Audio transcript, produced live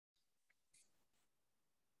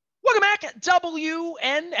back.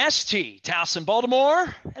 WNST, Towson,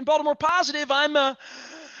 Baltimore, and Baltimore Positive. I'm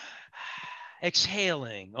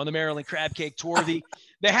exhaling on the Maryland Crab Cake Tour. The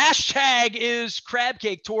hashtag is Crab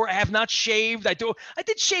Cake Tour. I have not shaved. I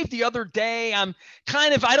did shave the other day. I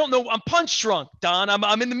don't know. I'm punch drunk, Don.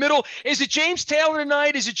 I'm in the middle. Is it James Taylor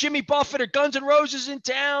tonight? Is it Jimmy Buffett or Guns N' Roses in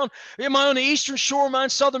town? Am I on the Eastern Shore? Am I in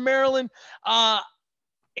Southern Maryland?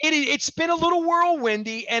 It's been a little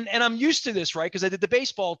whirlwindy, and I'm used to this, right? Because I did the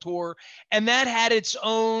baseball tour, and that had its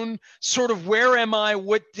own sort of where am I,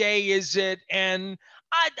 what day is it, and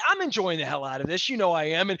I'm enjoying the hell out of this. You know I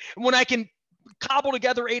am, and when I can cobble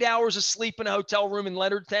together 8 hours of sleep in a hotel room in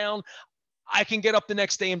Leonardtown, I can get up the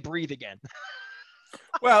next day and breathe again.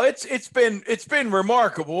 Well, it's been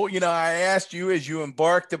remarkable. You know, I asked you as you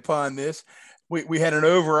embarked upon this. We had an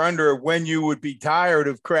over under of when you would be tired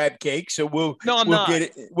of crab cake, so we'll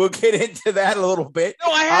get into that a little bit.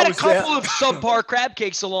 No, I had a couple of subpar crab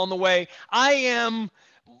cakes along the way. I'll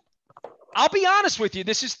be honest with you.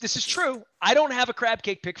 This is true. I don't have a crab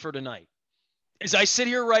cake pick for tonight. As I sit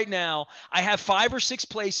here right now, I have 5 or 6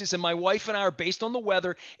 places, and my wife and I are based on the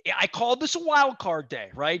weather. I called this a wild card day,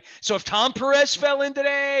 right? So if Tom Perez fell in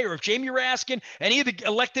today, or if Jamie Raskin, any of the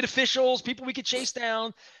elected officials, people we could chase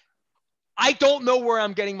down, I don't know where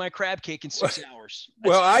I'm getting my crab cake in 6 hours.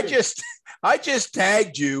 Well, I just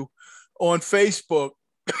tagged you on Facebook.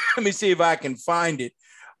 Let me see if I can find it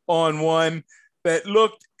on one that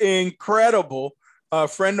looked incredible. A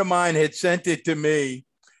friend of mine had sent it to me,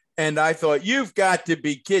 and I thought, you've got to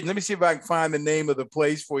be kidding. Let me see if I can find the name of the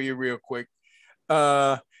place for you real quick.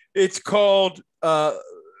 It's called The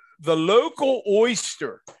Local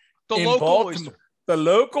Oyster in Baltimore. The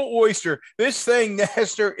Local Oyster. This thing,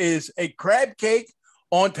 Nestor, is a crab cake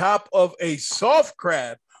on top of a soft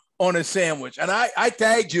crab on a sandwich. And I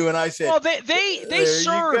tagged you and I said, well, they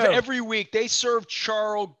serve every week. They serve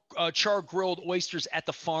char grilled oysters at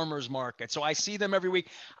the farmer's market. So I see them every week.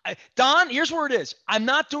 Don, here's where it is. I'm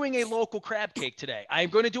not doing a local crab cake today. I'm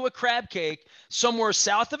going to do a crab cake somewhere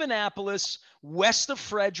south of Annapolis, west of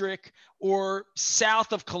Frederick, or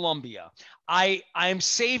south of Columbia. I'm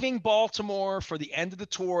saving Baltimore for the end of the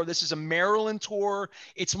tour. This is a Maryland tour.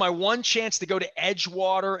 It's my one chance to go to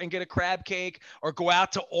Edgewater and get a crab cake, or go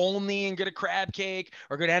out to Olney and get a crab cake,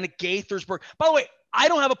 or go down to Gaithersburg. By the way, I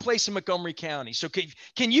don't have a place in Montgomery County. So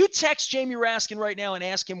can you text Jamie Raskin right now and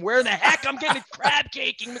ask him where the heck I'm getting a crab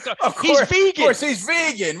cake in Montgomery? He's vegan. Of course, he's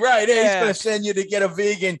vegan, right? Yeah. He's going to send you to get a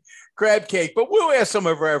vegan crab cake. But we'll ask some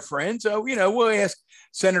of our friends. We'll ask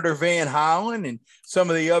Senator Van Hollen and some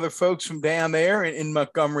of the other folks from down there in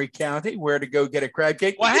Montgomery County where to go get a crab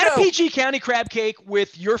cake. Well, I had a PG County crab cake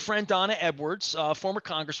with your friend Donna Edwards, former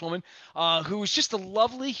congresswoman, who was just a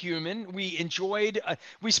lovely human. We enjoyed,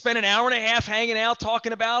 we spent an hour and a half hanging out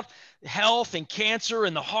talking about health and cancer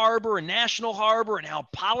and the harbor and National Harbor and how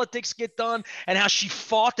politics get done and how she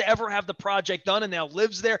fought to ever have the project done and now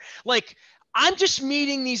lives there. Like, I'm just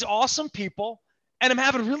meeting these awesome people and I'm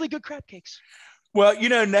having really good crab cakes. Well,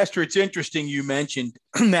 Nestor, it's interesting you mentioned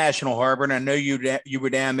National Harbor, and I know you were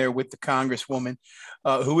down there with the Congresswoman,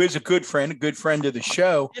 who is a good friend of the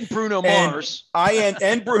show. And Bruno Mars.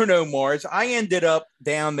 And Bruno Mars. I ended up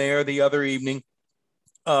down there the other evening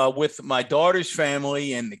with my daughter's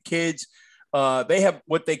family and the kids. They have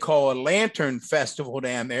what they call a lantern festival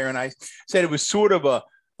down there, and I said it was sort of a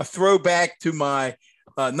throwback to my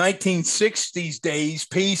 1960s days,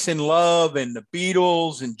 peace and love, and the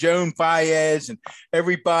Beatles and Joan Baez and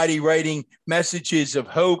everybody writing messages of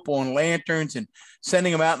hope on lanterns and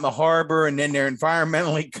sending them out in the harbor. And then they're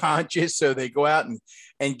environmentally conscious, so they go out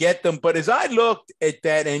and get them. But as I looked at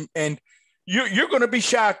that, and you're going to be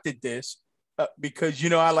shocked at this because,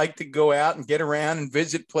 I like to go out and get around and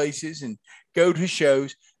visit places and go to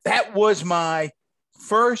shows. That was my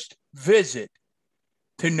first visit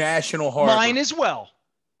to National Harbor. Mine as well.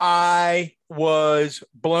 I was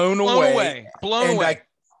blown away. I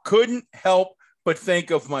couldn't help but think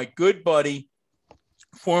of my good buddy,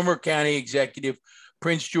 former county executive,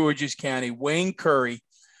 Prince George's County, Wayne Curry,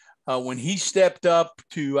 when he stepped up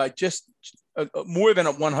to more than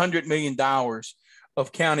 $100 million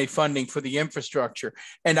of county funding for the infrastructure.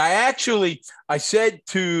 And I said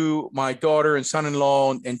to my daughter and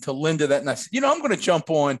son-in-law and to Linda that, and I said, I'm going to jump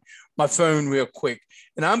on my phone real quick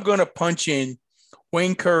and I'm going to punch in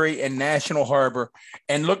Wayne Curry and National Harbor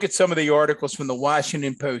and look at some of the articles from the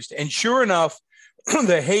Washington Post. And sure enough,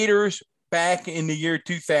 the haters back in the year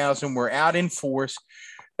 2000 were out in force.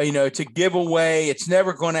 It's a giveaway. It's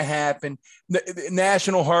never going to happen. The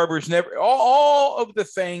National Harbor's never, all of the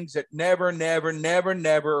things that never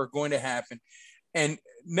are going to happen. And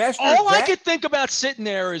Nestor, I could think about sitting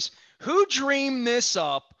there is who dreamed this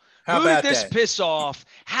up? Who did this piss off?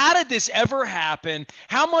 How did this ever happen?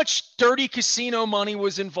 How much dirty casino money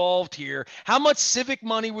was involved here? How much civic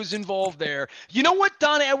money was involved there? You know what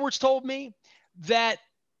Don Edwards told me? That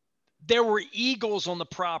there were eagles on the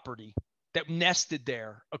property that nested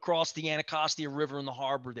there across the Anacostia River in the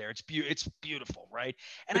harbor there. It's beautiful, right?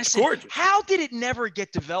 And I said, gorgeous. How did it never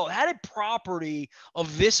get developed? How did property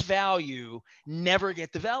of this value never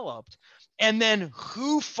get developed? And then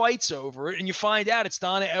who fights over it? And you find out it's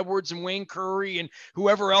Donna Edwards and Wayne Curry and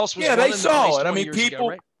whoever else was. Yeah, they saw it. I mean,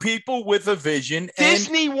 people with a vision.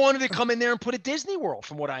 Disney wanted to come in there and put a Disney World,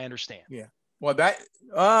 from what I understand. Yeah. Well, that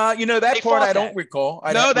that part I don't recall.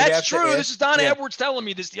 No, that's true. This is Donna Edwards telling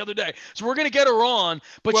me this the other day. So we're going to get her on.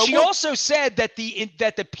 But she also said that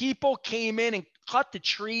the people came in and cut the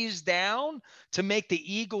trees down to make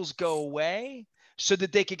the eagles go away so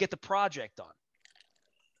that they could get the project done.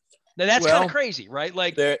 Now that's kind of crazy, right?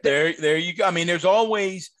 Like there you go. I mean, there's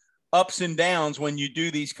always ups and downs when you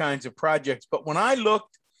do these kinds of projects. But when I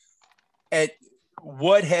looked at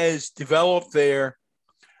what has developed there,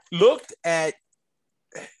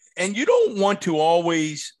 and you don't want to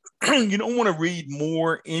always, you don't want to read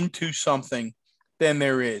more into something than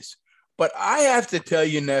there is. But I have to tell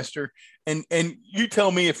you, Nestor, and you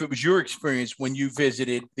tell me if it was your experience when you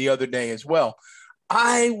visited the other day as well.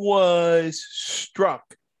 I was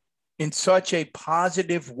struck in such a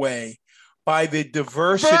positive way by the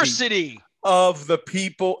diversity of the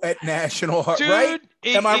people at National Harbor, right?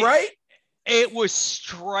 Am I right? It was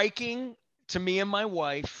striking to me and my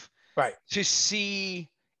wife, right, to see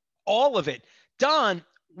all of it. Don,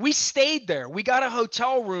 we stayed there. We got a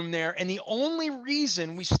hotel room there, and the only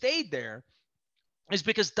reason we stayed there is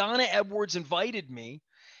because Donna Edwards invited me,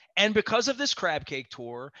 and because of this crab cake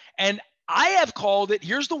tour. And I have called it,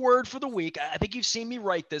 here's the word for the week. I think you've seen me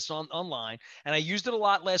write this online, and I used it a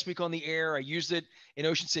lot last week on the air. I used it in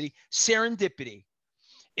Ocean City. Serendipity.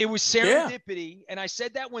 It was serendipity. And I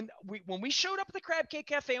said that when we showed up at the Crab Cake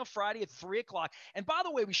Cafe on Friday at 3:00. And by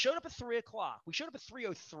the way, we showed up at 3:00. We showed up at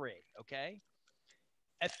 3:03. Okay.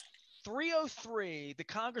 At 3:03, the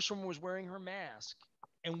Congresswoman was wearing her mask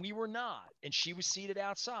and we were not. And she was seated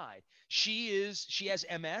outside. She has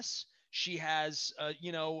MS. She has,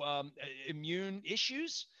 immune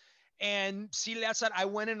issues, and seated outside. I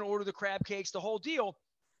went in and ordered the crab cakes, the whole deal.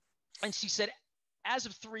 And she said, as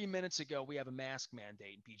of 3 minutes ago, we have a mask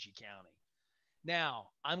mandate in PG County. Now,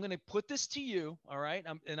 I'm going to put this to you, all right?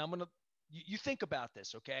 I'm going to, you think about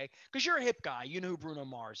this, okay? Because you're a hip guy. You know who Bruno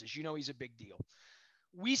Mars is. You know he's a big deal.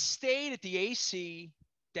 We stayed at the AC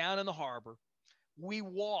down in the harbor. We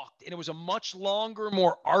walked, and it was a much longer,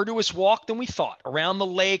 more arduous walk than we thought, around the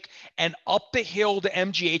lake and up the hill to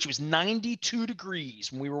MGH. It was 92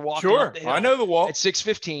 degrees when we were walking up the hill. I know the walk. At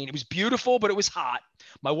 6:15. It was beautiful, but it was hot.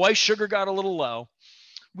 My wife's sugar got a little low.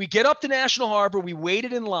 We get up to National Harbor. We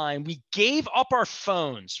waited in line. We gave up our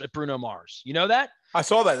phones at Bruno Mars. You know that? I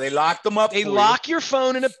saw that. They locked them up. They lock your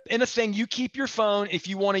phone in a thing. You keep your phone. If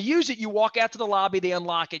you want to use it, you walk out to the lobby. They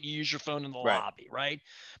unlock it. You use your phone in the lobby, right?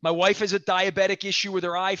 My wife has a diabetic issue with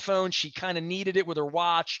her iPhone. She kind of needed it with her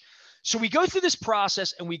watch. So we go through this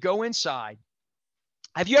process and we go inside.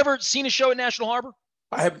 Have you ever seen a show at National Harbor?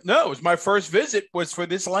 I have. No, it was my first visit was for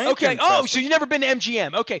this land. Okay. Oh, so you've never been to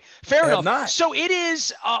MGM. Okay. Fair enough. Not. So it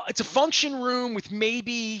is, it's a function room with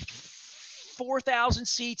maybe 4,000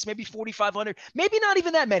 seats, maybe 4,500, maybe not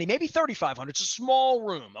even that many, maybe 3,500. It's a small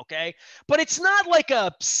room. Okay. But it's not like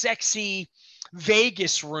a sexy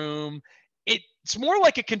Vegas room. It's more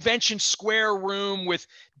like a convention square room with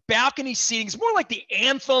balcony seating. It's more like the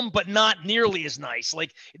Anthem, but not nearly as nice,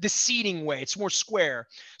 like the seating way. It's more square.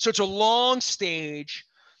 So it's a long stage.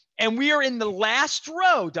 And we are in the last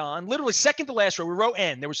row, Don, literally second to last row. We row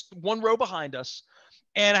N. There was one row behind us.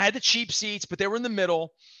 And I had the cheap seats, but they were in the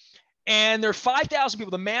middle. And there are 5,000 people.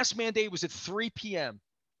 The mask mandate was at 3 p.m.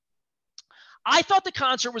 I thought the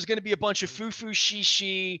concert was going to be a bunch of foo-foo,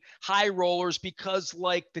 shishi, high rollers because,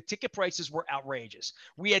 like, the ticket prices were outrageous.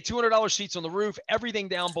 We had $200 seats on the roof. Everything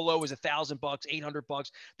down below was $1,000,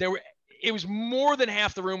 $800. It was more than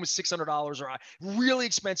half the room was $600 or really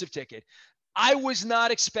expensive ticket. I was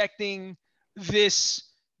not expecting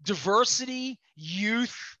this diversity,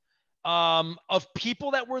 youth, of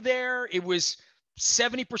people that were there. It was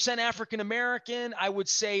 70% African-American. I would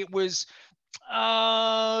say it was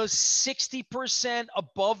 60%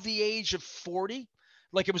 above the age of 40.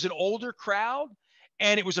 Like, it was an older crowd,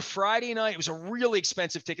 and it was a Friday night. It was a really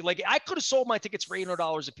expensive ticket. Like, I could have sold my tickets for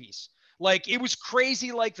 $800 a piece. Like, it was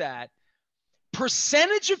crazy like that.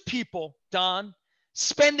 Percentage of people, Don,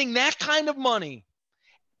 spending that kind of money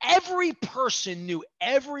Every person knew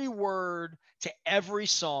every word to every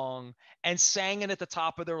song and sang it at the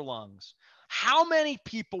top of their lungs. How many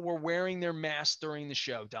people were wearing their masks during the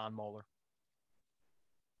show, Don Mohler?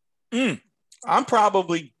 I'm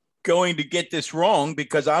probably going to get this wrong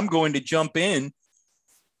because I'm going to jump in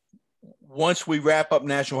once we wrap up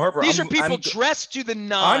National Harbor. These are people dressed to the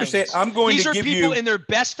nines. I understand. I'm going These to give you. These are people in their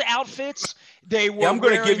best outfits. They were I'm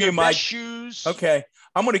going to give you my best shoes. Okay.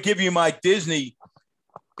 I'm going to give you my Disney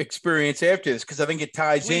experience after this because I think it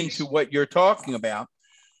ties into what you're talking about.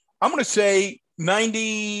 I'm going to say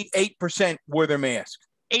 98% wore their mask.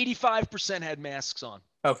 85% had masks on.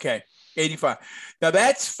 Okay. 85. Now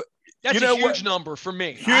that's a huge number for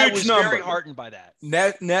me. I was very heartened by that.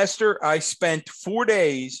 Nestor, I spent 4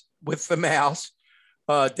 days with the mouse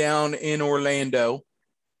down in Orlando.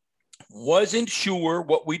 Wasn't sure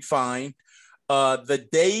what we'd find. The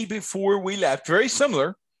day before we left, very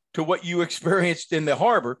similar to what you experienced in the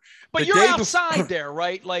harbor. But you're outside there,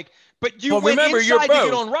 right? But you went inside to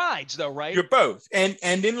get on rides, though, right? You're both. And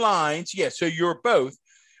in lines, yes. So you're both.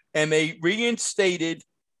 And they reinstated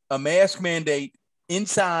a mask mandate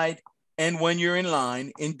inside and when you're in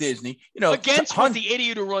line in Disney, against what the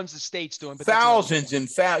idiot who runs the state's doing. But thousands and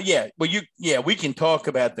yeah. Well, we can talk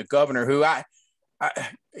about the governor who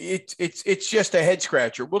it's just a head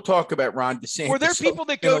scratcher. We'll talk about Ron DeSantis. Were there people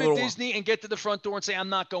that go to Disney and get to the front door and say, "I'm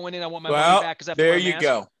not going in. I want my money back"? Because there you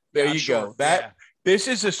go. There you go. This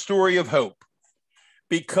is a story of hope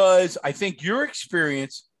because I think your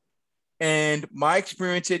experience and my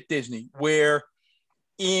experience at Disney, where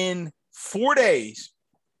in 4 days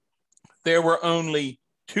there were only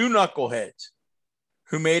 2 knuckleheads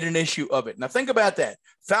who made an issue of it. Now think about that.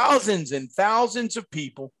 Thousands and thousands of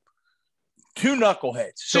people, 2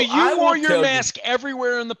 knuckleheads. So you wore your mask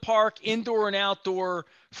everywhere in the park, indoor and outdoor,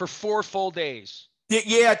 for 4 full days.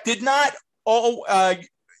 Yeah, did not all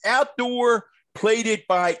outdoor, played it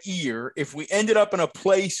by ear. If we ended up in a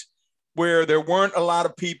place where there weren't a lot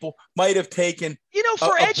of people, might have taken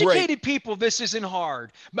for educated people, this isn't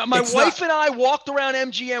hard. My wife and I walked around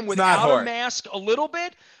MGM without a mask a little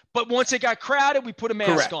bit, but once it got crowded, we put a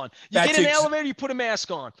mask on. You get in an elevator, you put a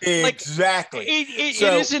mask on. Exactly. It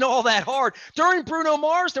isn't all that hard. During Bruno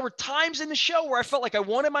Mars, there were times in the show where I felt like I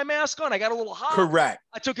wanted my mask on. I got a little hot. Correct.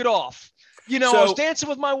 I took it off. I was dancing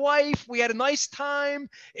with my wife. We had a nice time.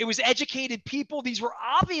 It was educated people. These were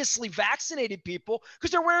obviously vaccinated people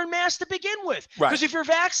because they're wearing masks to begin with. Because if you're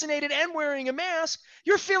vaccinated and wearing a mask,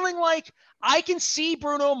 you're feeling like I can see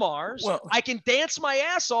Bruno Mars. I can dance my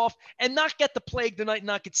ass off and not get the plague tonight and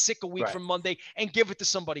not get sick a week from Monday and give it to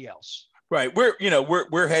somebody else. Right.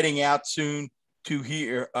 We're heading out soon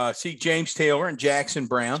to see James Taylor and Jackson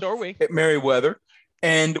Brown at Merriweather.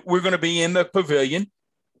 And we're going to be in the pavilion.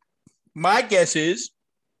 My guess is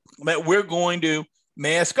that we're going to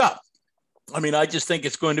mask up. I mean, I just think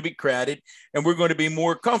it's going to be crowded and we're going to be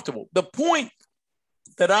more comfortable. The point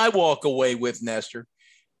that I walk away with, Nestor,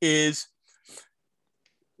 is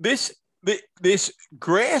this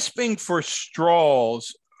grasping for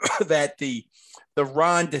straws that the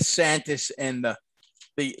Ron DeSantis and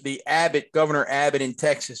the Abbott, Governor Abbott in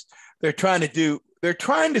Texas, they're trying to do. They're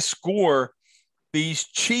trying to score these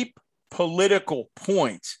cheap political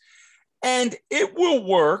points. And it will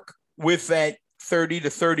work with that 30 to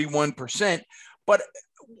 31%. But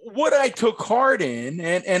what I took heart in,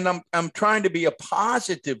 and I'm trying to be a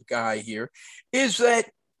positive guy here, is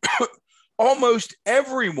that almost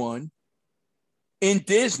everyone in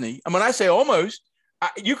Disney, and when I say almost,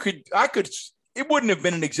 it wouldn't have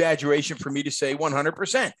been an exaggeration for me to say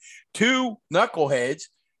 100%. 2 knuckleheads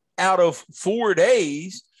out of 4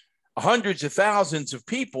 days, hundreds of thousands of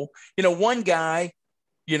people. One guy,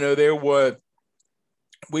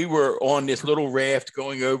 we were on this little raft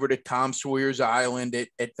going over to Tom Sawyer's Island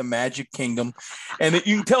at the Magic Kingdom. And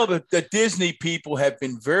you can tell that the Disney people have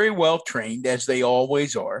been very well trained, as they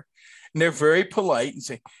always are. And they're very polite and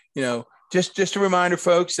say, just a reminder,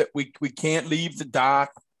 folks, that we can't leave the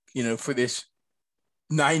dock, for this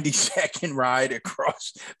 90-second ride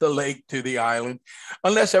across the lake to the island,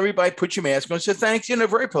 unless everybody puts your mask on. So thanks,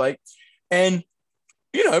 very polite. And,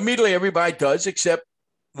 immediately everybody does, except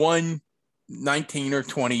one 19 or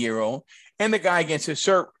 20-year-old. And the guy again says,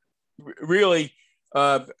 "Sir, really,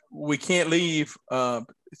 we can't leave.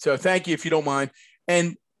 So thank you if you don't mind."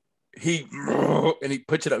 And he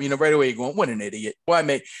puts it up, right away. You're going, "What an idiot. Why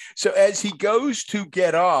me?" So as he goes to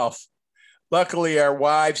get off, luckily our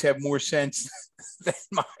wives have more sense than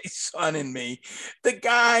my son and me. The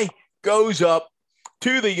guy goes up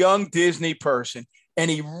to the young Disney person and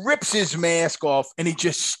he rips his mask off and he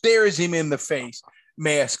just stares him in the face,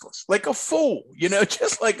 maskless, like a fool,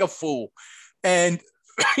 just like a fool. And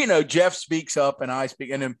Jeff speaks up and I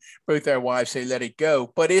speak, and then both our wives say, let it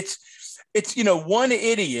go. But it's, one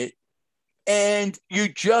idiot. And you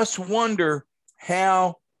just wonder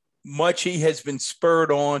how much he has been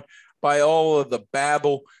spurred on by all of the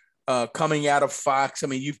babble coming out of Fox. I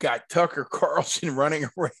mean, you've got Tucker Carlson running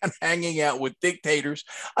around hanging out with dictators.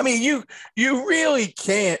 I mean, you really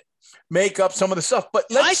can't make up some of the stuff. But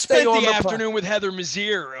let's stay on the afternoon with Heather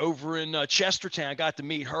Mazier over in Chestertown. I got to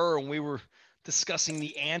meet her, and we were discussing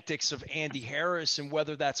the antics of Andy Harris and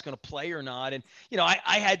whether that's going to play or not. And,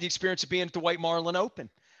 I had the experience of being at the White Marlin Open.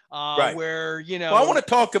 Right. Where, well, I want to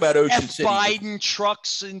talk about Ocean City. Biden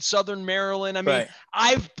trucks in Southern Maryland. I mean, right.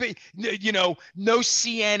 I've been, no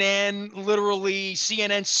CNN, literally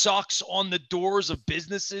CNN sucks on the doors of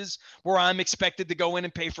businesses where I'm expected to go in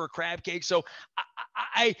and pay for a crab cake. So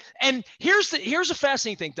and here's a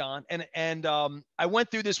fascinating thing, Don. And I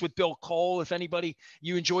went through this with Bill Cole. If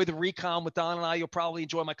you enjoy the Recon with Don and I, you'll probably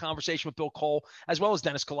enjoy my conversation with Bill Cole, as well as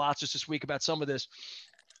Dennis Kalatzis this week about some of this.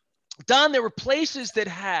 Don, there were places that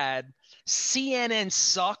had CNN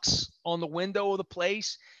sucks on the window of the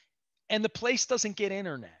place, and the place doesn't get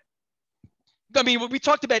internet. I mean, we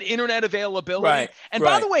talked about internet availability. Right, and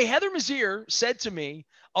by the way, Heather Mazier said to me,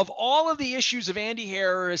 of all of the issues of Andy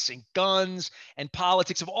Harris and guns and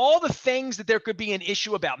politics, of all the things that there could be an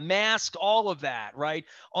issue about masks, all of that, right?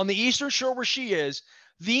 On the Eastern Shore where she is,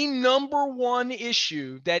 the number one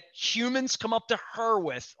issue that humans come up to her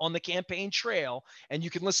with on the campaign trail, and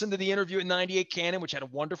you can listen to the interview at 98 Cannon, which had a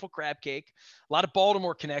wonderful crab cake, a lot of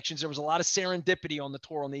Baltimore connections. There was a lot of serendipity on the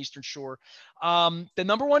tour on the Eastern Shore. The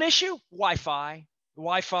number one issue, Wi-Fi.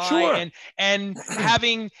 Sure. And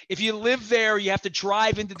having, if you live there, you have to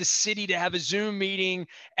drive into the city to have a Zoom meeting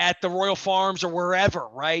at the Royal Farms or wherever,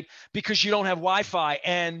 right? Because you don't have Wi-Fi.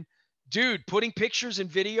 And dude, putting pictures and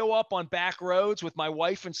video up on back roads with my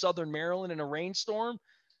wife in Southern Maryland in a rainstorm,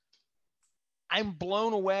 I'm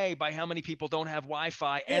blown away by how many people don't have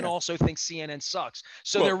Wi-Fi and also think CNN sucks.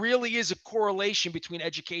 So there really is a correlation between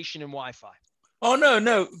education and Wi-Fi. Oh,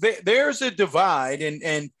 no. There's a divide.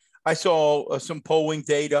 And I saw some polling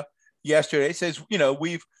data yesterday. It says,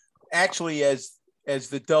 we've actually, as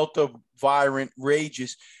the Delta variant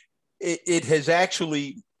rages, it has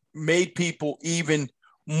actually made people even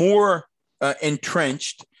more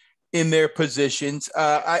entrenched in their positions.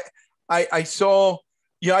 I saw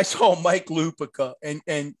Mike Lupica,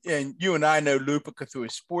 and you and I know Lupica through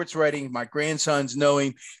his sports writing. My grandsons know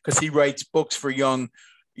him because he writes books for young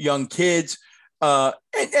kids.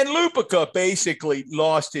 And Lupica basically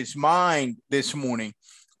lost his mind this morning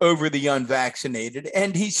over the unvaccinated.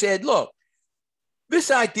 And he said, look, this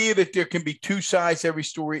idea that there can be two sides to every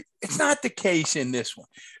story, it's not the case in this one.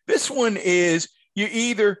 This one is you're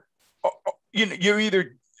either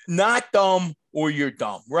not dumb or you're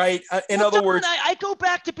dumb, right? In other words, I go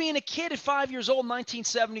back to being a kid at 5 years old,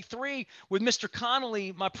 1973, with Mr.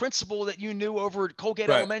 Connolly, my principal that you knew over at Colgate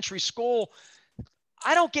Elementary School.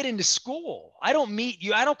 I don't get into school. I don't meet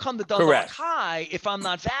you. I don't come to Dundalk High if I'm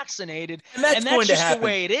not vaccinated. And that's just the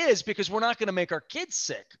way it is, because we're not going to make our kids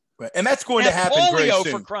sick. Right. And that's going to happen very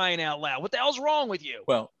soon. For crying out loud. What the hell's wrong with you?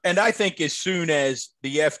 Well, and I think as soon as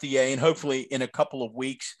the FDA, and hopefully in a couple of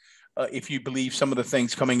weeks, if you believe some of the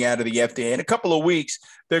things coming out of the FDA, in a couple of weeks,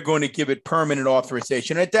 they're going to give it permanent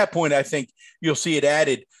authorization. At that point, I think you'll see it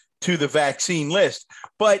added to the vaccine list.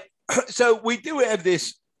 But so we do have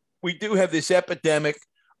this epidemic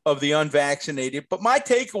of the unvaccinated. But my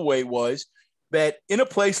takeaway was that in a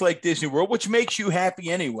place like Disney World, which makes you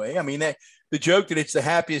happy anyway, I mean, the joke that it's the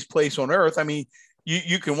happiest place on earth. I mean,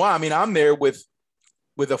 you can, I mean, I'm there with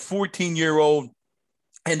a 14-year-old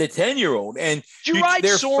and a 10-year-old. And did you ride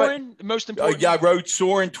Soarin'? Most important. Yeah, I rode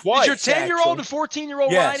Soarin' twice. Did your 10-year-old and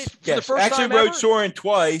 14-year-old ride it for the first time ever? Actually rode Soarin'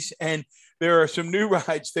 twice, and there are some new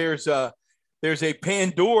rides. There's a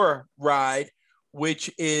Pandora ride,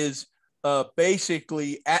 which is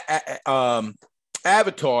basically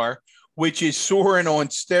Avatar, which is Soarin' on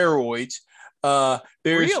steroids.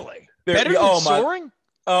 Really? Better than Soaring?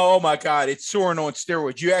 Oh my God, it's Soaring on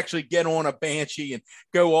steroids. You actually get on a Banshee and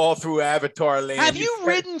go all through Avatar Land. Have you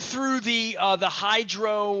ridden through the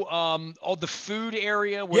Hydro, the food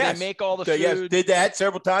area where they make all the food? Yes, did that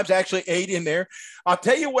several times. Actually ate in there. I'll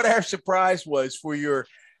tell you what our surprise was for your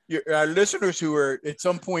listeners who are at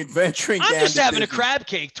some point venturing down. I'm just having a crab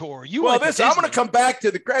cake tour. I'm going to come back to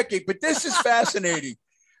the crab cake, but this is fascinating.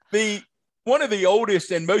 One of the oldest,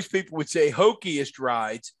 and most people would say hokiest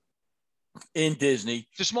rides in Disney,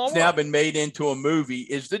 it's now been made into a movie,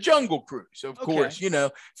 is the Jungle Cruise. Of course,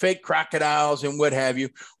 fake crocodiles and what have you.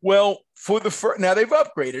 Well, now they've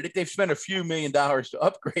upgraded it. They've spent a few $1 million to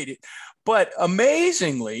upgrade it. But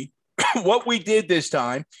amazingly, what we did this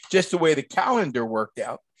time, just the way the calendar worked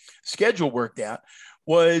out, schedule worked out,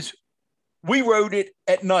 was we rode it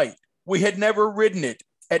at night. We had never ridden it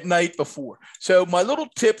at night before. So my little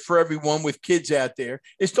tip for everyone with kids out there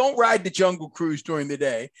is don't ride the Jungle Cruise during the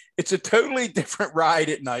day. It's a totally different ride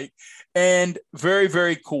at night and very,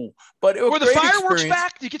 very cool. But it was were the fireworks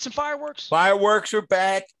back? Did you get some fireworks? Fireworks are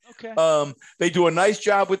back. Okay. They do a nice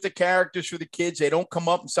job with the characters for the kids. They don't come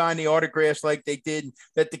up and sign the autographs like they did,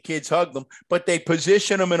 that the kids hug them, but they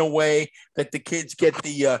position them in a way that the kids get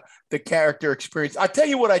the character experience. I tell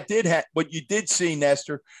you what what you did see,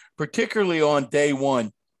 Nestor, particularly on day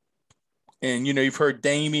one. And, you've heard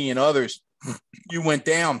Damie and others. You went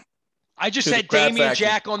down. I just had Damie and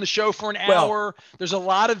Jack on the show for an hour. There's a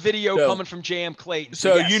lot of video coming from J.M. Clayton.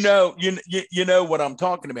 So yes. you know what I'm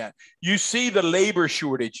talking about. You see the labor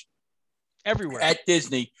shortage everywhere at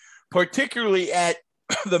Disney, particularly at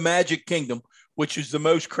the Magic Kingdom, which is the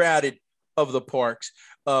most crowded of the parks.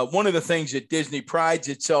 One of the things that Disney prides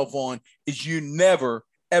itself on is you never,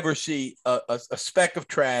 ever see a speck of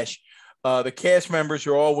trash. The cast members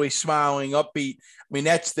are always smiling, upbeat. I mean,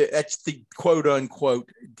 that's the quote unquote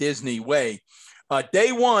Disney way.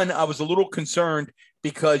 Day one, I was a little concerned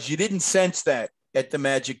because you didn't sense that at the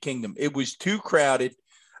Magic Kingdom. It was too crowded.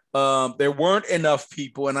 There weren't enough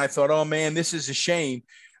people. And I thought, oh man, this is a shame.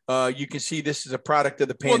 You can see this is a product of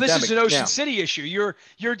the pandemic. Well, this is an Ocean City issue.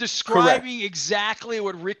 You're describing correct. Exactly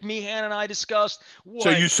what Rick Meehan and I discussed. So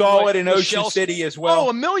you saw it in Ocean City as well?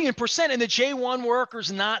 Oh, 1,000,000%. And the J1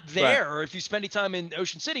 workers not there. Right. If you spend any time in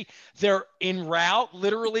Ocean City, they're en route.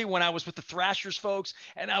 Literally, when I was with the Thrashers folks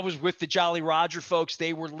and I was with the Jolly Roger folks,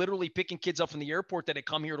 they were literally picking kids up from the airport that had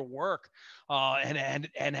come here to work and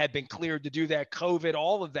had been cleared to do that, COVID,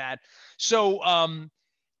 all of that. So,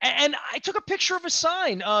 and I took a picture of a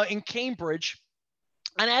sign in Cambridge,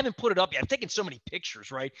 and I haven't put it up yet. I've taken so many pictures,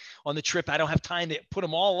 right, on the trip. I don't have time to put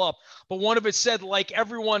them all up. But one of it said, like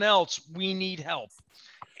everyone else, we need help.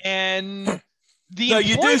 And the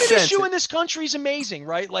employment issue in this country is amazing,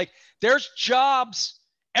 right? Like there's jobs.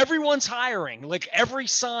 Everyone's hiring. Like every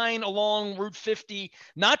sign along Route 50,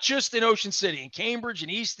 not just in Ocean City, in Cambridge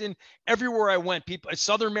and Easton, everywhere I went, people,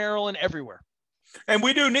 Southern Maryland, everywhere. And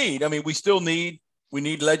we do need, we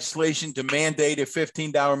need legislation to mandate a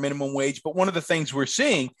 $15 minimum wage. But one of the things we're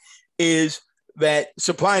seeing is that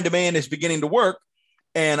supply and demand is beginning to work.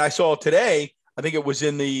 And I saw today, I think it was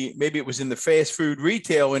maybe it was in the fast food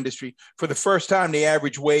retail industry, for the first time, the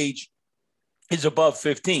average wage is above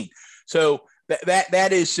 15. So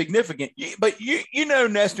that is significant. But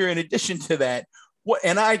Nestor, in addition to that,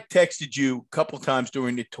 and I texted you a couple of times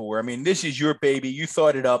during the tour. I mean, this is your baby. You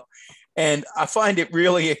thought it up. And I find it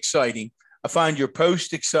really exciting. I find your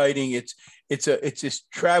post exciting. It's this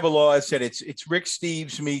Travelodge. I said it's Rick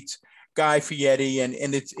Steves meets Guy Fieri, and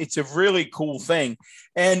it's a really cool thing.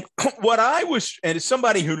 And and as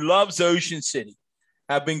somebody who loves Ocean City,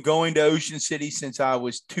 I've been going to Ocean City since I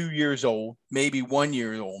was 2 years old, maybe 1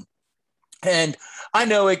 year old, and I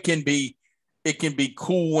know it can be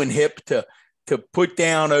cool and hip to put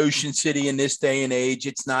down Ocean City in this day and age.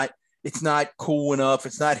 It's not cool enough.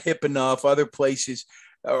 It's not hip enough. Other places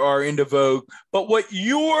are into vogue. But what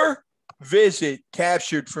your visit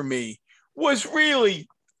captured for me was really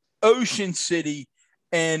Ocean City.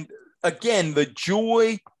 And again, the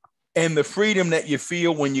joy and the freedom that you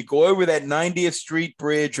feel when you go over that 90th Street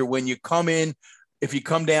Bridge, or when you come in, if you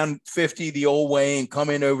come down 50 the old way and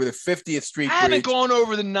come in over the 50th Street Bridge. I haven't gone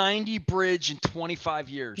over the 90 bridge in 25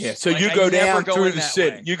 years. Yeah, so you go down through the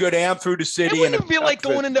city. You go down through the city. It wouldn't feel like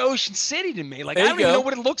going into Ocean City to me. Like, I don't even know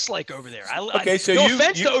what it looks like over there. Okay, so no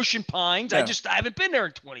offense to Ocean Pines. Yeah. I haven't been there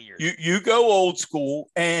in 20 years. You go old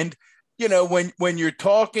school, and when you're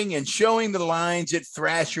talking and showing the lines at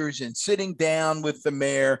Thrashers and sitting down with the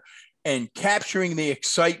mayor and capturing the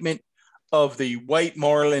excitement of the White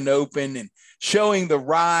Marlin Open and showing the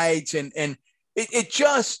rides, and it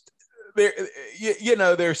just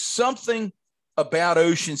there's something about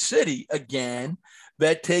Ocean City again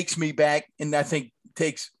that takes me back, and I think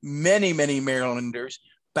takes many Marylanders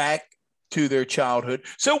back to their childhood.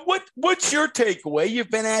 So what's your takeaway?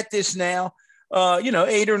 You've been at this now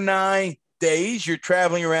 8 or 9 days. You're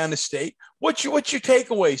traveling around the state. What's your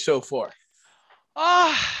takeaway so far?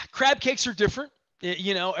 Crab cakes are different,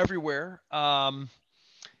 everywhere.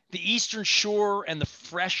 The Eastern Shore and the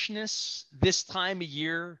freshness this time of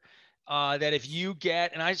year, that if you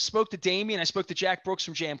get, and I spoke to Damien, I spoke to Jack Brooks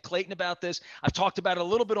from J.M. Clayton about this. I've talked about it a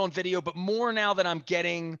little bit on video, but more now that I'm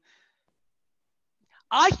getting,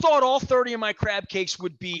 I thought all 30 of my crab cakes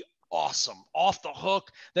would be awesome, off the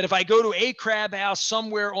hook, that if I go to a crab house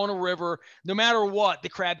somewhere on a river, no matter what, the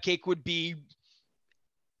crab cake would be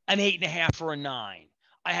an 8.5 or a 9.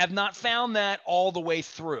 I have not found that all the way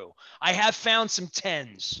through. I have found some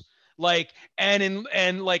 10s, like and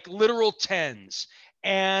like literal 10s.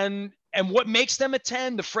 And what makes them a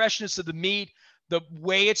 10? The freshness of the meat, the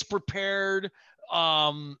way it's prepared,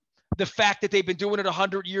 the fact that they've been doing it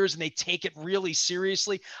 100 years and they take it really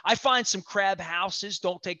seriously. I find some crab houses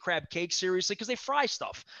don't take crab cake seriously because they fry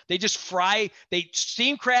stuff. They just they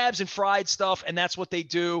steam crabs and fried stuff, and that's what they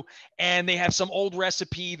do. And they have some old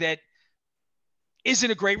recipe that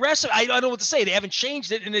isn't a great recipe. I don't know what to say. They haven't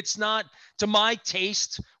changed it, and it's not to my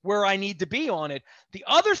taste where I need to be on it. The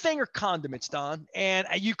other thing are condiments, Don, and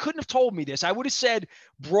you couldn't have told me this. I would have said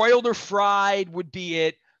broiled or fried would be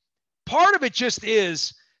it. Part of it just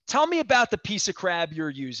is, tell me about the piece of crab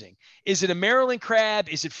you're using. Is it a Maryland crab?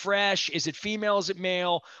 Is it fresh? Is it female? Is it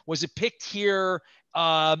male? Was it picked here?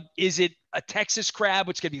 Is it a Texas crab,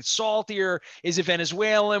 which could be saltier? Is it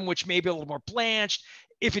Venezuelan, which may be a little more blanched?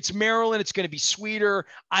 If it's Maryland, it's going to be sweeter.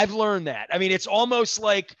 I've learned that. I mean, it's almost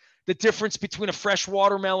like the difference between a fresh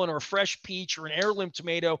watermelon or a fresh peach or an heirloom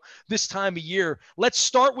tomato this time of year. Let's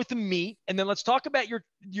start with the meat, and then let's talk about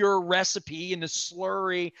your recipe and the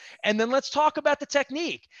slurry, and then let's talk about the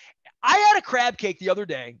technique. I had a crab cake the other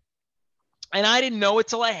day, and I didn't know it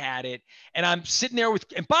till I had it, and I'm sitting there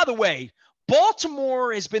and by the way,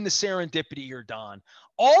 Baltimore has been the serendipity here, Don.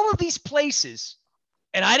 All of these places,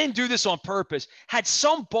 and I didn't do this on purpose, had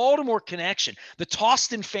some Baltimore connection. The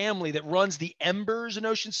Tostin family that runs the Embers in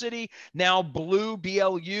Ocean City, now Blue,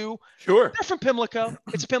 BLU. Sure. They're from Pimlico.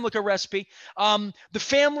 It's a Pimlico recipe. The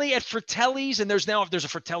family at Fratelli's, and there's a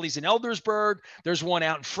Fratelli's in Eldersburg. There's one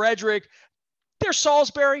out in Frederick. They're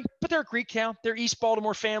Salisbury, but they're a Greek town. They're East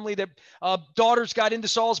Baltimore family. The daughters got into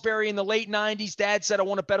Salisbury in the late 90s. Dad said, I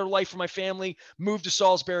want a better life for my family. Moved to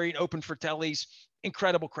Salisbury and opened Fratelli's.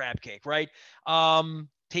 Incredible crab cake, right?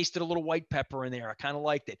 Tasted a little white pepper in there. I kind of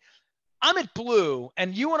liked it. I'm at Blue,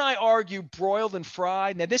 and you and I argue broiled and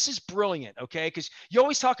fried. Now, this is brilliant, okay? Because you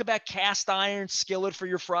always talk about cast iron skillet for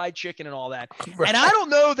your fried chicken and all that. Right. And I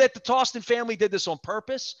don't know that the Tostin family did this on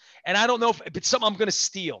purpose, and I don't know if it's something I'm going to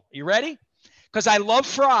steal. You ready? Because I love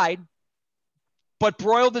fried, but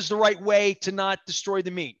broiled is the right way to not destroy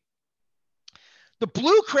the meat. The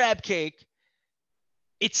Blue crab cake,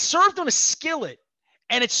 it's served on a skillet,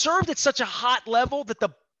 and it's served at such a hot level that the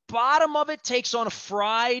bottom of it takes on a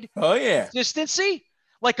fried consistency,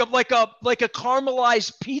 like a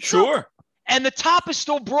caramelized pizza. Sure. And the top is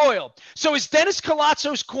still broiled. So as Dennis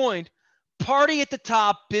Colazzos coined, party at the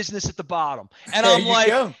top, business at the bottom. And I'm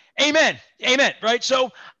like, amen, right?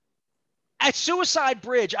 So at Suicide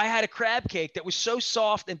Bridge, I had a crab cake that was so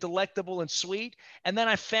soft and delectable and sweet. And then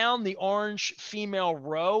I found the orange female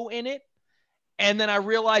roe in it. And then I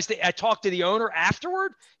realized that I talked to the owner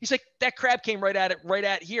afterward. He's like, that crab came right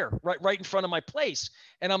at here, right in front of my place.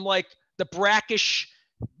 And I'm like, the brackish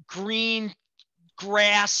green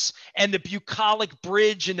grass and the bucolic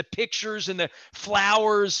bridge and the pictures and the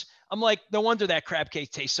flowers. I'm like, no wonder that crab cake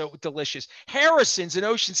tastes so delicious. Harrison's in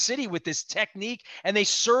Ocean City with this technique, and they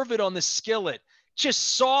serve it on the skillet.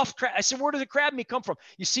 Just soft crab. I said, where did the crab meat come from?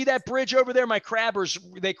 You see that bridge over there? My crabbers,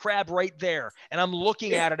 they crab right there. And I'm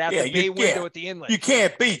looking at it out the bay window at the inlet. You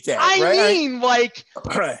can't beat that.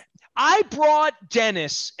 I brought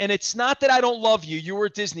Dennis, and it's not that I don't love you. You were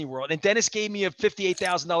at Disney World, and Dennis gave me a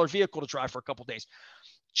 $58,000 vehicle to drive for a couple of days.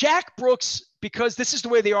 Jack Brooks, because this is the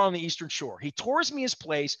way they are on the Eastern Shore, he tours me his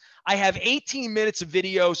place. I have 18 minutes of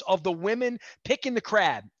videos of the women picking the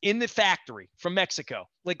crab in the factory from Mexico.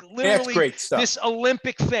 Like literally that's great stuff. This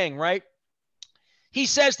Olympic thing, right? He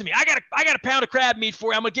says to me, I got a pound of crab meat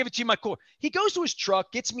for you. I'm going to give it to you in my cooler. He goes to his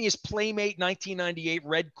truck, gets me his Playmate 1998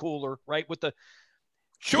 red cooler, right? Puts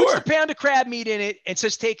the pound of crab meat in it and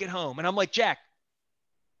says, take it home. And I'm like, Jack,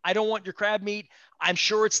 I don't want your crab meat. I'm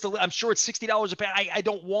sure it's $60 a pound. I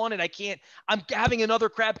don't want it. I can't. I'm having another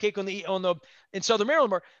crab cake in Southern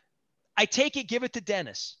Maryland. I take it, give it to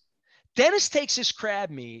Dennis. Dennis takes his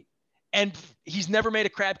crab meat, and he's never made a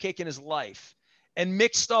crab cake in his life, and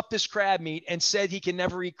mixed up this crab meat and said he can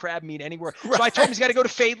never eat crab meat anywhere. Right. So I told him he's got to go to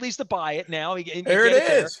Fadley's to buy it now. There it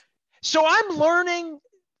is. So I'm learning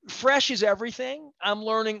fresh is everything. I'm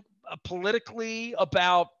learning politically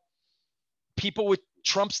about people with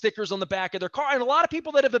Trump stickers on the back of their car, and a lot of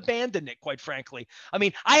people that have abandoned it, quite frankly. I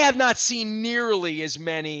mean, I have not seen nearly as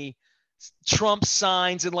many Trump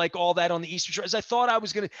signs and like all that on the Eastern Shore as I thought I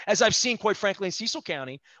was going to, as I've seen, quite frankly, in Cecil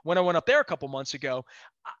County when I went up there a couple months ago.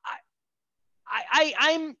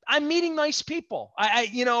 I'm meeting nice people.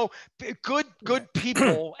 Good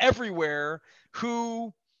people everywhere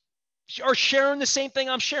who are sharing the same thing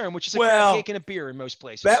I'm sharing, which is a crab cake and a beer in most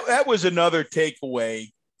places. That was another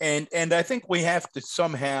takeaway. and I think we have to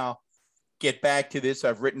somehow get back to this.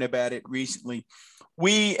 I've written about it recently.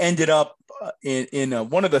 We ended up in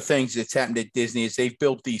one of the things that's happened at Disney is they've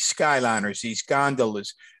built these Skyliners, these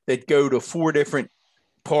gondolas that go to 4 different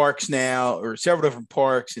parks now, or several different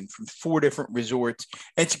parks and from 4 different resorts.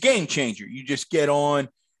 And it's a game changer. You just get on.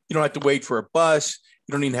 You don't have to wait for a bus.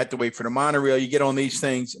 You don't even have to wait for the monorail. You get on these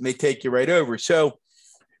things and they take you right over. So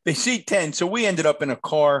they seat 10. So we ended up in a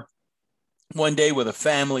car one day with a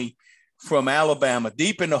family from Alabama,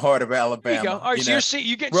 deep in the heart of Alabama. There you go. All right, so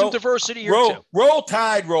you get some diversity here too. Roll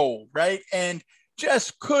Tide roll, right? And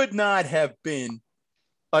just could not have been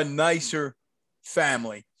a nicer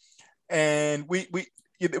family. And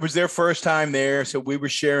it was their first time there, so we were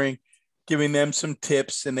sharing, giving them some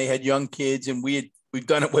tips, and they had young kids, and we've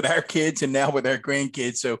done it with our kids and now with our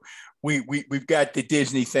grandkids. So we've got the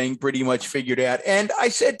Disney thing pretty much figured out. And I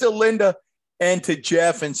said to Linda and to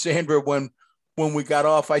Jeff and Sandra when we got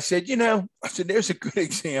off, I said, there's a good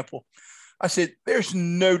example. I said, there's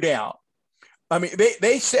no doubt. I mean,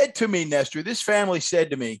 they said to me, Nestor, this family said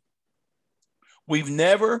to me, we've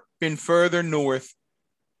never been further north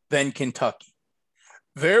than Kentucky.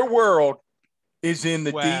 Their world is in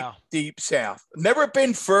the deep South. Never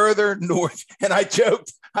been further north. And I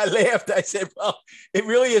joked, I laughed. I said, well, it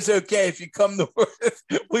really is okay if you come north.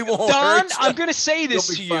 We won't Don, hurt you. I'm going to say this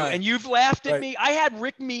to you, fine. And you've laughed at me. I had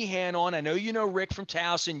Rick Meehan on. I know you know Rick from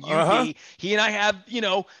Towson, UP. He and I have,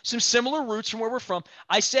 some similar roots from where we're from.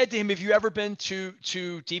 I said to him, have you ever been to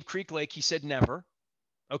Deep Creek Lake? He said, never.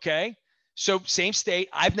 Okay. So same state.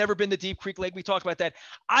 I've never been to Deep Creek Lake. We talked about that.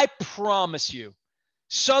 I promise you,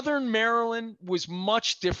 Southern Maryland was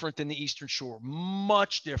much different than the Eastern Shore,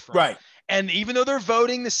 much different. Right. And even though they're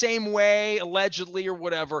voting the same way, allegedly or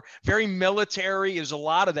whatever, very military, is a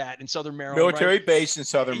lot of that in Southern Maryland. Military base in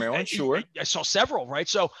Southern Maryland, sure. I saw several, right?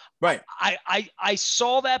 So right. I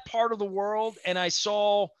saw that part of the world, and I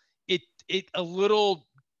saw it a little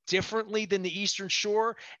differently than the Eastern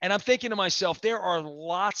Shore. And I'm thinking to myself, there are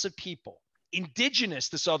lots of people, indigenous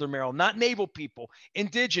to Southern Maryland, not naval people,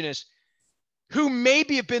 indigenous, who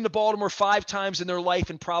maybe have been to Baltimore 5 times in their life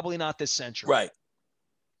and probably not this century. Right.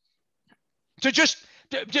 To just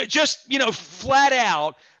flat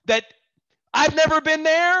out that I've never been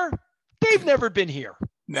there. They've never been here.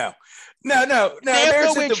 No. There's no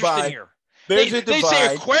interest divide. in here. There's a divide. They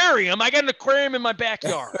say aquarium. I got an aquarium in my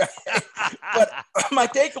backyard. But my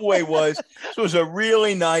takeaway was, this was a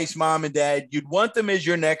really nice mom and dad. You'd want them as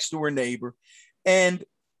your next door neighbor. And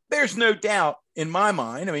there's no doubt in my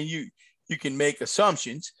mind. I mean, you can make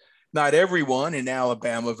assumptions. Not everyone in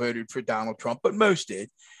Alabama voted for Donald Trump, but most did.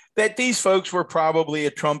 That these folks were probably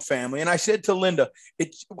a Trump family. And I said to Linda,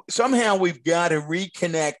 somehow we've got to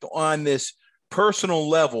reconnect on this personal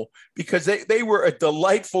level, because they were a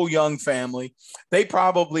delightful young family. They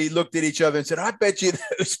probably looked at each other and said, I bet you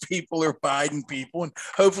those people are Biden people. And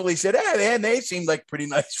hopefully said, they seem like pretty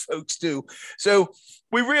nice folks too. So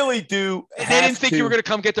we really do. They didn't think you were going to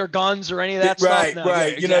come get their guns or any of that stuff. No,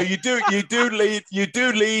 right. Yeah, exactly. You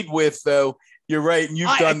do lead with, though. You're right. And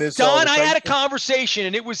you've done this. Don, I had a conversation,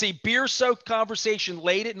 and it was a beer-soaked conversation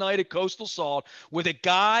late at night at Coastal Salt with a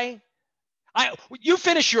guy. You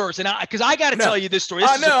finish yours, and because I got to tell you this story.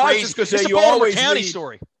 This is I was just going to say, you always County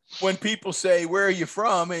story. When people say, where are you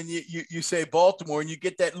from? And you say Baltimore, and you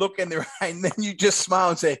get that look in their eye, and then you just smile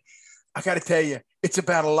and say, I got to tell you, it's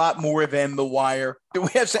about a lot more than The Wire. Do we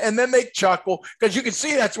have? And then they chuckle, because you can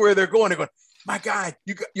see that's where they're going. They're going, my God,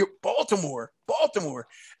 you're Baltimore.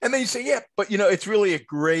 And then you say, yeah, but it's really a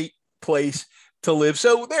great place to live.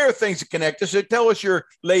 So there are things that connect us. So tell us your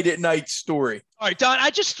late at night story. All right, Don, I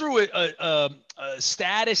just threw a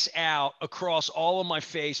status out across all of my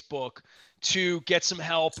Facebook to get some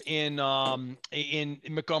help in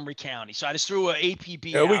Montgomery County. So I just threw an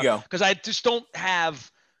APB there we go. Because I just don't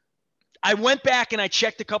have – I went back and I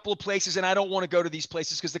checked a couple of places, and I don't want to go to these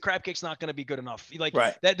places because the crab cake's not going to be good enough.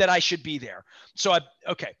 That I should be there. So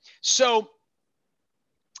So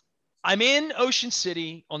I'm in Ocean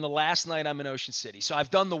City on the last night I'm in Ocean City. So I've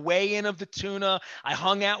done the weigh-in of the tuna. I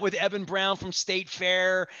hung out with Evan Brown from State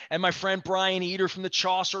Fair and my friend Brian Eater from the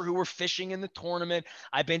Chaucer, who were fishing in the tournament.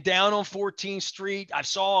 I've been down on 14th Street. I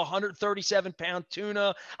saw a 137-pound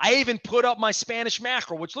tuna. I even put up my Spanish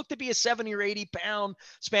mackerel, which looked to be a 70 or 80-pound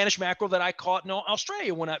Spanish mackerel that I caught in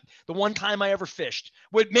Australia the one time I ever fished.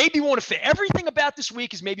 What made me want to fish. Everything about this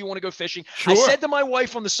week is maybe want to go fishing. Sure. I said to my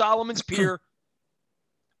wife on the Solomon's Pier,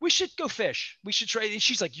 we should go fish. We should try. And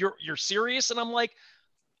she's like, you're serious? And I'm like,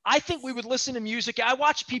 I think we would listen to music. I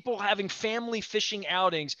watch people having family fishing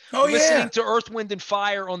outings, listening to Earth, Wind, and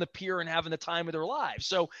Fire on the pier and having the time of their lives.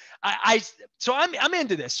 So I'm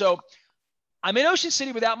into this. So I'm in Ocean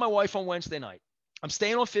City without my wife on Wednesday night. I'm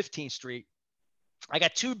staying on 15th Street. I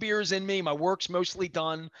got 2 beers in me. My work's mostly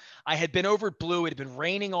done. I had been over at Blue. It had been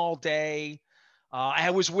raining all day.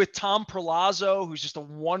 I was with Tom Perlazzo, who's just a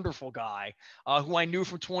wonderful guy, who I knew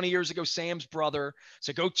from 20 years ago, Sam's brother.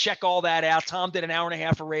 So go check all that out. Tom did an hour and a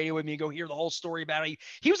half of radio with me. Go hear the whole story about it.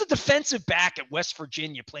 He was a defensive back at West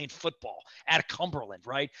Virginia playing football out of Cumberland,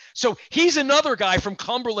 right? So he's another guy from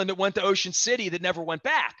Cumberland that went to Ocean City that never went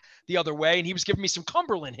back the other way. And he was giving me some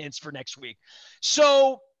Cumberland hints for next week.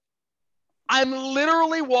 So I'm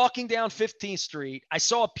literally walking down 15th Street. I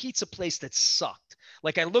saw a pizza place that sucked.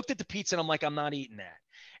 Like I looked at the pizza and I'm like, I'm not eating that.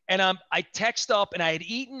 And I text up and I had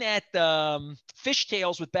eaten at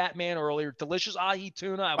Fishtails with Batman earlier. Delicious ahi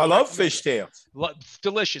tuna. I love Fishtails.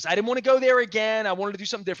 Delicious. I didn't want to go there again. I wanted to do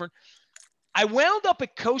something different. I wound up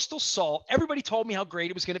at Coastal Salt. Everybody told me how great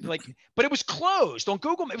it was going to be, like, but it was closed on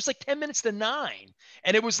Google. It was like 10 minutes to 9.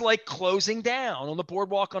 And it was like closing down on the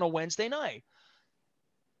boardwalk on a Wednesday night.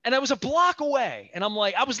 And I was a block away. And I'm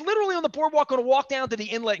like, I was literally on the boardwalk going to walk down to the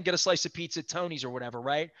inlet and get a slice of pizza at Tony's or whatever,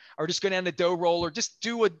 right? Or just go down to Dough Roll or just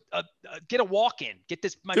do get a walk in, get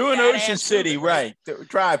this. Do an Ocean City, right?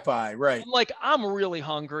 Drive by, right? I'm like, I'm really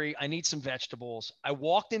hungry. I need some vegetables. I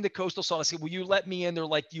walked into Coastal Salt. I said, will you let me in? They're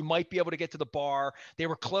like, you might be able to get to the bar. They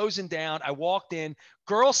were closing down. I walked in.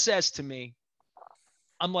 Girl says to me,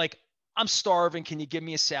 I'm like, I'm starving. Can you give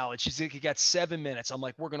me a salad? She's like, you got 7 minutes. I'm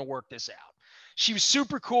like, we're going to work this out. She was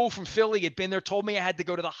super cool from Philly. Had been there, told me I had to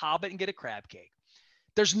go to the Hobbit and get a crab cake.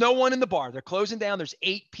 There's no one in the bar. They're closing down. There's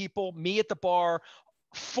 8 people, me at the bar,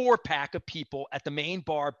 4-pack of people at the main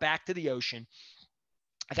bar, back to the ocean.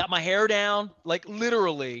 I got my hair down, like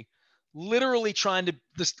literally trying to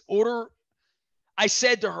just order. I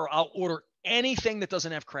said to her, I'll order anything that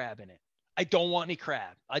doesn't have crab in it. I don't want any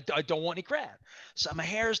crab. I don't want any crab. So my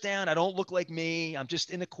hair's down. I don't look like me. I'm just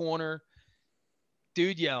in the corner.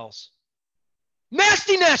 Dude yells,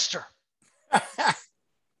 Nasty Nestor.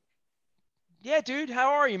 Yeah, dude.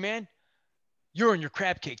 How are you, man? You're on your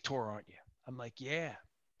crab cake tour, aren't you? I'm like, yeah.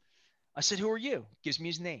 I said, who are you? Gives me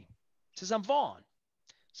his name. Says, I'm Vaughn.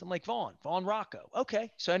 So I'm like, Vaughn Rocco.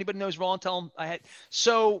 Okay. So anybody knows Vaughn, tell him I had.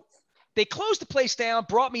 So they closed the place down,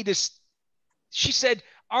 brought me this. She said,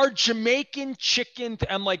 our Jamaican chicken.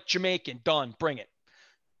 I'm like, Jamaican, done. Bring it.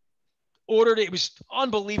 Ordered it. It was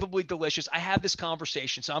unbelievably delicious. I have this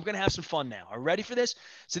conversation, so I'm going to have some fun now. Are you ready for this?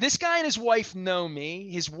 So this guy and his wife know me.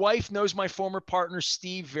 His wife knows my former partner,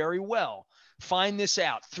 Steve, very well. Find this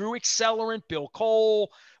out. Through Accelerant, Bill Cole.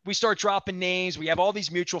 We start dropping names. We have all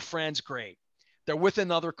these mutual friends. Great. They're with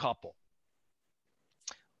another couple.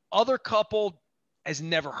 Other couple has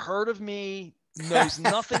never heard of me, knows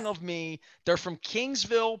nothing of me. They're from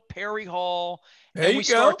Kingsville, Perry Hall. And we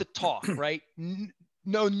start to talk, right?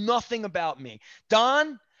 Know nothing about me.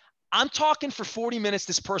 Don, I'm talking for 40 minutes.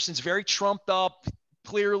 This person's very trumped up,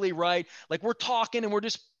 clearly, right? Like we're talking and we're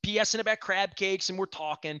just BSing about crab cakes and we're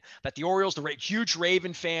talking about the Orioles, the huge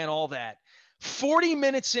Raven fan, all that. 40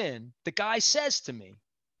 minutes in, the guy says to me,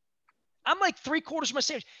 I'm like 3/4 of my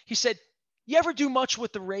sandwich. He said, you ever do much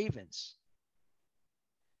with the Ravens?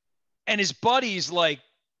 And his buddy's like,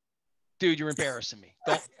 dude, you're embarrassing me.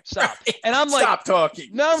 Don't stop. And I'm like, stop talking.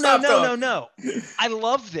 No. I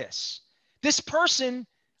love this. This person,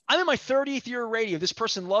 I'm in my 30th year of radio. This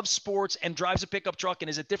person loves sports and drives a pickup truck and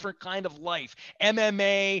is a different kind of life.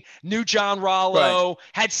 MMA, knew John Rollo, right.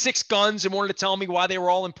 Had 6 guns and wanted to tell me why they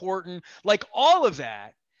were all important. Like all of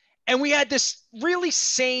that. And we had this really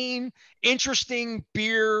sane, interesting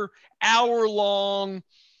beer, hour-long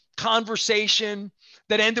conversation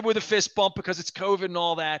that ended with a fist bump because it's COVID and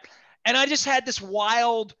all that. And I just had this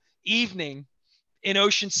wild evening in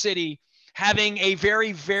Ocean City having a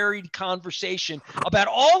very varied conversation about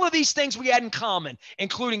all of these things we had in common,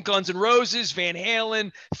 including Guns N' Roses, Van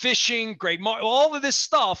Halen, fishing, Greg Martin, all of this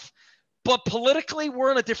stuff. But politically,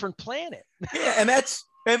 we're on a different planet. Yeah, and that's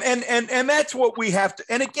what we have to.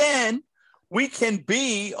 And again, we can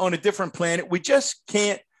be on a different planet. We just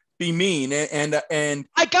can't be mean. And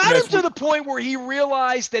I got him to the point where he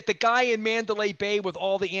realized that the guy in Mandalay Bay with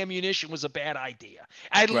all the ammunition was a bad idea.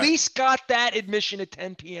 I at least got that admission at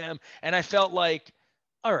 10 p.m. And I felt like,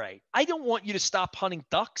 all right, I don't want you to stop hunting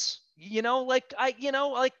ducks,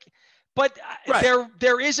 but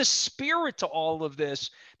there is a spirit to all of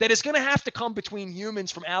this that is going to have to come between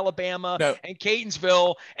humans from Alabama and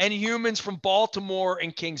Catonsville and humans from Baltimore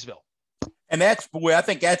and Kingsville. And I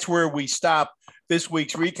think that's where we stop this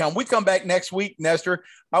week's Recon. We come back next week, Nestor.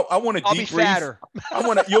 I want to debrief. I'll be fatter.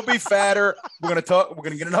 You'll be fatter. We're going to talk. We're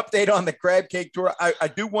going to get an update on the crab cake tour. I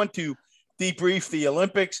do want to debrief the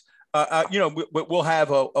Olympics. We'll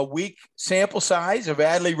have a week sample size of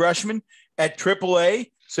Adley Rushman at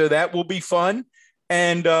AAA, so that will be fun.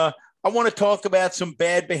 And I want to talk about some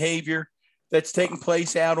bad behavior that's taking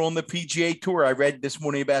place out on the PGA Tour. I read this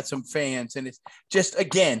morning about some fans, and it's just,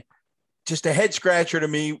 again, just a head scratcher to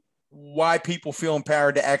me why people feel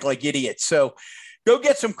empowered to act like idiots. So go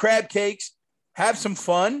get some crab cakes, have some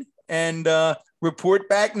fun, and report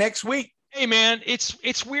back next week. Hey, man,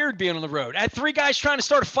 it's weird being on the road. I had 3 guys trying to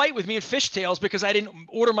start a fight with me at Fishtails because I didn't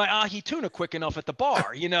order my ahi tuna quick enough at the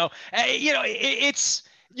bar. It's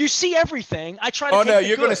you see everything. I try to take the good,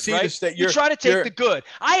 you're going to see right? this. You try to take the good.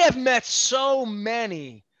 I have met so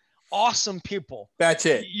many awesome people. That's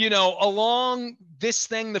it. Along this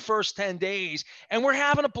thing the first 10 days, and we're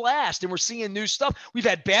having a blast, and we're seeing new stuff. We've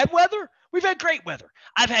had bad weather. We've had great weather.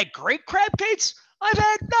 I've had great crab cakes. I've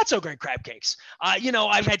had not so great crab cakes.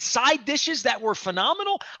 I've had side dishes that were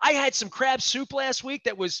phenomenal. I had some crab soup last week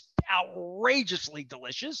that was outrageously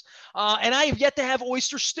delicious. And I have yet to have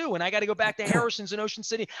oyster stew, and I got to go back to Harrison's in Ocean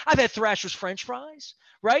City. I've had Thrasher's French fries,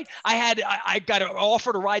 right? I got an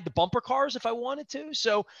offer to ride the bumper cars if I wanted to.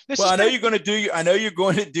 So I know you're going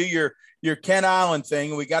to do your Kent Island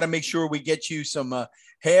thing. We got to make sure we get you some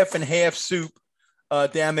half and half soup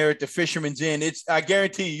down there at the Fisherman's Inn. I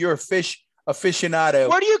guarantee you're a fish aficionado.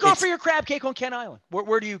 Where do you go for your crab cake on Kent Island?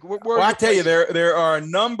 Where do you? I tell you, there are a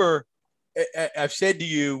number. I've said to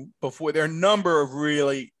you before, there are a number of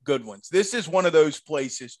really good ones. This is one of those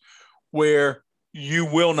places where you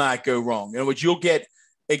will not go wrong. In other words, you'll get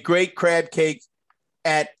a great crab cake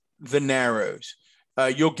at the Narrows.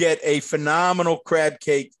 You'll get a phenomenal crab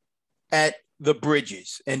cake at the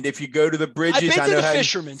Bridges. And if you go to the Bridges, I've been to the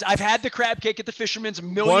Fisherman's. I've had the crab cake at the Fisherman's a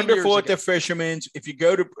million wonderful years ago. at the Fisherman's. If you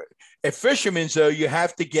go to at Fisherman's, though, you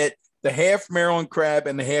have to get the half Maryland crab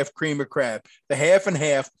and the half cream of crab. The half and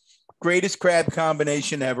half, greatest crab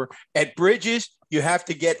combination ever. At Bridges, you have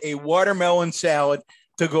to get a watermelon salad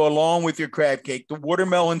to go along with your crab cake. The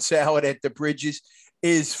watermelon salad at the Bridges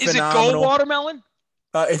is phenomenal. Is it gold watermelon?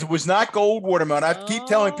 It was not gold watermelon. I keep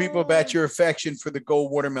telling people about your affection for the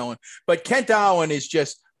gold watermelon. But Kent Island is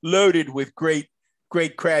just loaded with great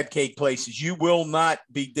crab cake places. You will not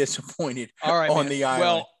be disappointed on the island.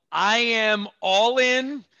 Well, I am all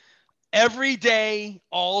in every day,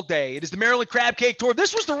 all day. It is the Maryland Crab Cake Tour.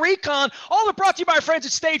 This was the Recon. All are brought to you by our friends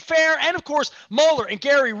at State Fair and, of course, Mohler and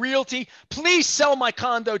Gary Realty. Please sell my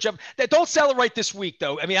condo, Jeff. Don't sell it right this week,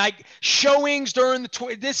 though. I mean, showings during the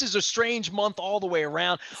tour. This is a strange month all the way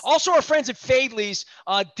around. Also, our friends at Fadley's.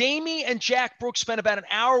 Damie and Jack Brooks spent about an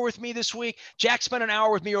hour with me this week. Jack spent an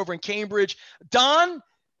hour with me over in Cambridge. Don,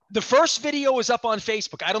 the first video is up on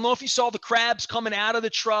Facebook. I don't know if you saw the crabs coming out of the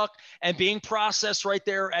truck and being processed right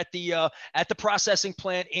there at the processing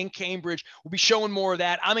plant in Cambridge. We'll be showing more of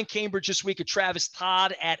that. I'm in Cambridge this week at Travis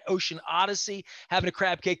Todd at Ocean Odyssey, having a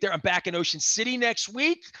crab cake there. I'm back in Ocean City next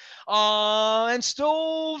week, and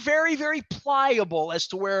still very, very pliable as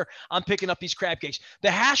to where I'm picking up these crab cakes. The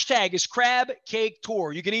hashtag is Crab Cake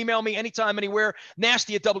Tour. You can email me anytime, anywhere,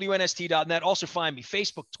 nasty@WNST.net. Also find me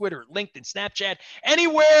Facebook, Twitter, LinkedIn, Snapchat,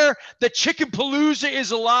 anywhere. The Chicken Palooza is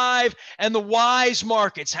alive and the Wise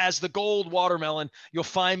Markets has the gold watermelon. You'll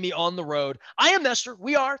find me on the road. I am Nestor.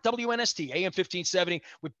 We are WNST AM 1570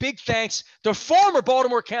 with big thanks to former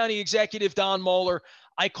Baltimore County Executive Don Mohler.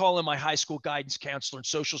 I call him my high school guidance counselor and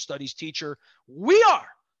social studies teacher. We are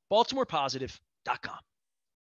BaltimorePositive.com.